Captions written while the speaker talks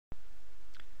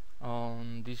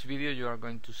In this video you are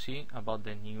going to see about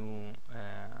the new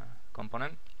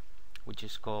component, which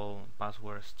is called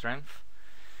PasswordStrength.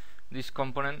 This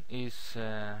component is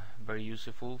very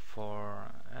useful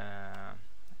for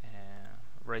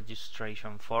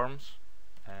registration forms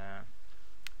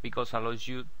because allows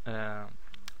you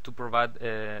to provide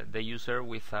the user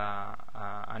with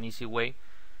an easy way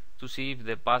to see if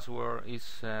the password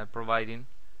is providing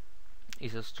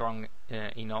is strong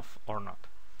enough or not.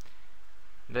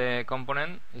 The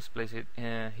component is placed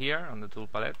here on the tool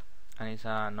palette, and it's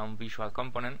a non-visual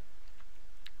component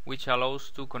which allows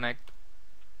to connect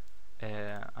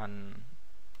an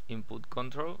input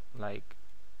control like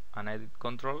an edit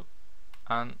control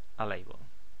and a label.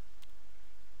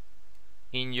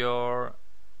 In your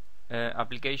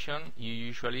application you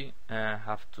usually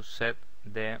have to set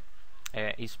the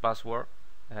isPassword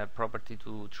property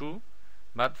to true,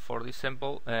 but for this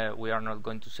sample we are not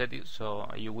going to set it,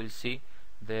 so you will see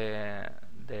the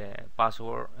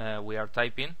password we are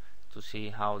typing to see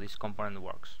how this component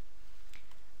works.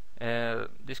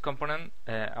 This component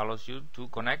allows you to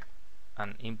connect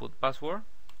an input password,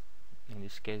 in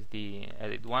this case the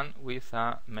edit one, with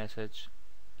a message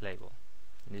label,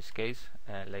 in this case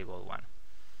label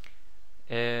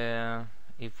 1.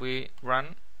 If we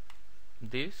run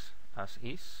this as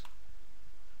is,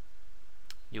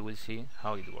 you will see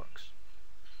how it works.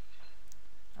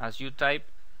 As you type,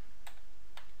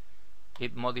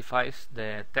 it modifies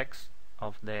the text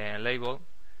of the label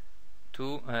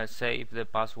to say if the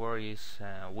password is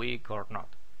weak or not.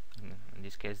 In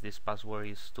this case this password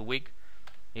is too weak.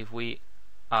 If we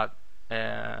add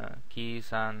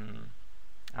keys and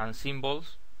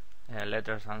symbols,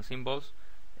 letters and symbols,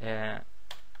 and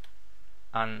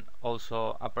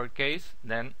also uppercase,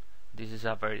 then this is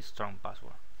a very strong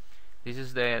password. This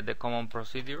is the common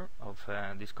procedure of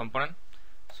this component.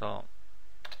 So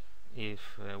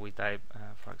if we type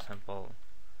for example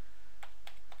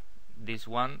this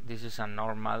one, this is a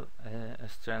normal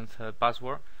strength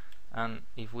password, and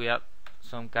if we add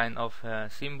some kind of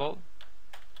symbol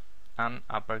and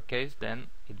uppercase, then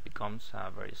it becomes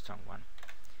a very strong one.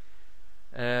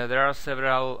 There are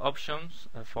several options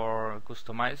for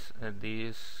customize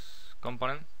this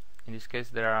component. In this case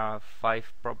there are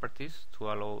 5 properties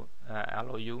to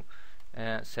allow you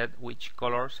set which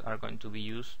colors are going to be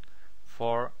used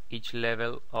for each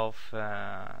level of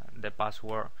the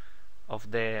password of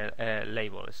the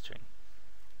label string.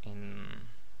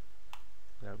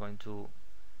 We are going to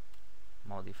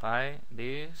modify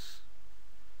this.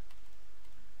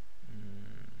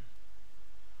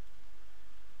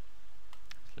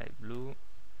 Light blue,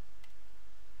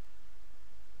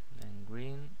 then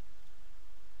green,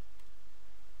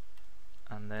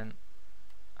 and then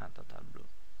a total blue.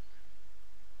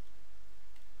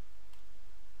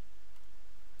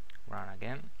 Run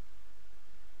again.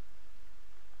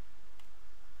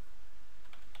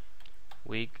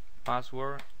 Weak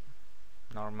password,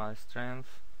 normal strength,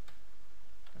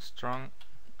 strong,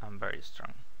 and very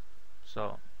strong.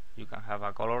 So you can have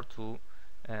a color to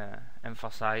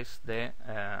emphasize the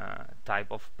type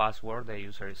of password the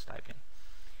user is typing.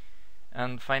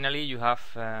 And finally you have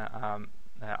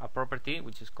a property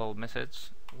which is called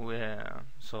message.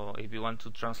 So if you want to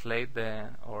translate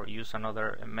or use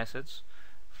another message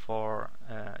for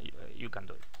you can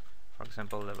do it. For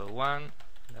example, level 1,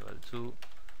 level 2,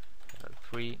 level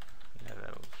 3,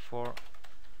 level 4,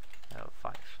 level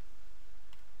 5.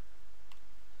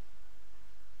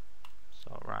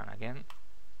 So run again.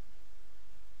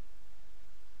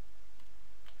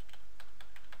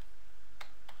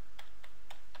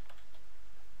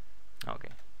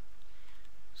 Okay,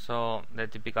 so the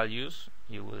typical use,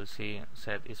 you will see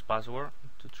set isPassword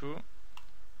to true,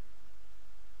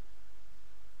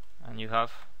 and you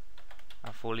have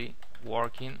a fully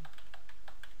working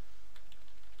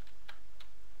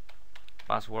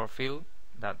password field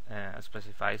that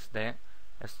specifies the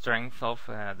strength of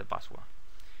the password.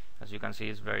 As you can see,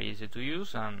 it's very easy to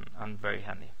use and very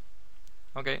handy.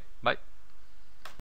 Okay, bye.